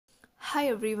Hi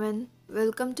everyone,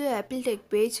 welcome to Apple Tech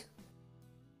page.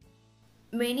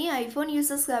 Many iPhone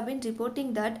users have been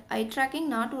reporting that eye tracking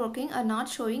not working or not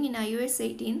showing in iOS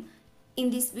 18. In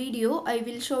this video, I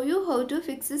will show you how to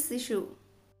fix this issue.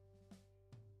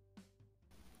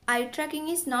 Eye tracking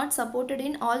is not supported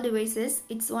in all devices.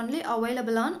 It's only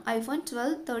available on iPhone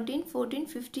 12, 13, 14,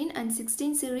 15 and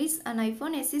 16 series and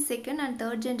iPhone SE 2nd and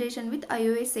 3rd generation with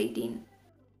iOS 18.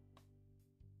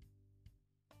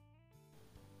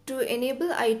 To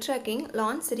enable eye tracking,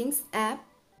 launch Settings app.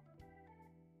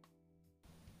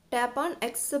 Tap on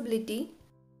Accessibility.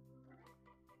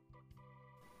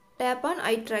 Tap on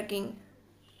Eye Tracking.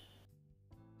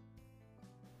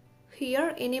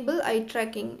 Here, enable eye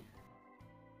tracking.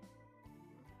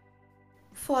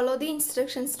 Follow the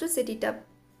instructions to set it up.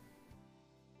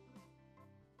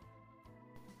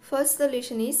 First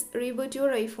solution is reboot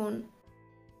your iPhone.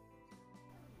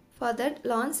 For that,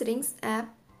 launch Settings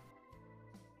app.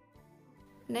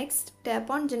 Next, tap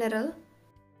on General.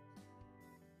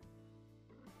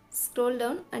 Scroll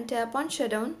down and tap on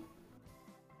Shutdown.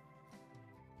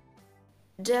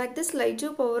 Drag the slide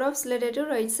to power off slider to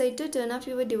right side to turn off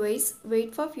your device.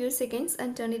 Wait for few seconds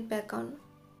and turn it back on.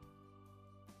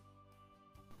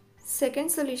 Second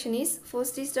solution is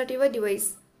force restart your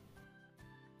device.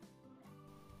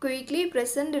 Quickly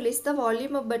press and release the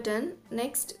volume up button.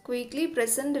 Next, quickly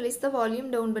press and release the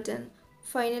volume down button.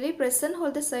 Finally, press and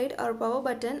hold the side or power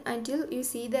button until you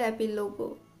see the Apple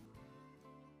logo.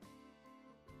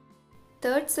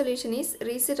 Third solution is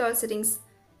reset all settings.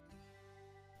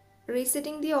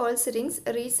 Resetting the all settings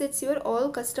resets your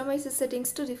all customized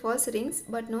settings to default settings,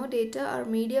 but no data or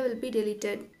media will be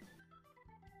deleted.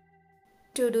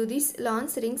 To do this,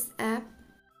 launch Settings app.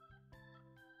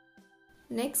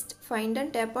 Next, find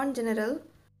and tap on General.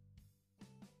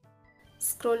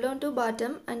 Scroll down to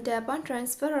bottom and tap on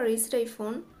Transfer or Reset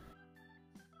iPhone.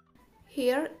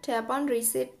 Here, tap on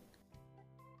Reset.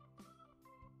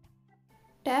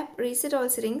 Tap Reset all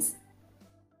settings.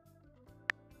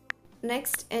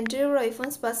 Next, enter your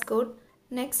iPhone's passcode.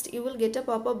 Next, you will get a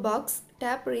pop-up box.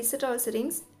 Tap Reset all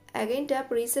settings. Again,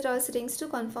 tap Reset all settings to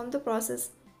confirm the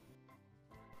process.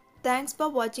 Thanks for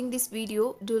watching this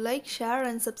video. Do like, share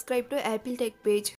and subscribe to Apple Tech page.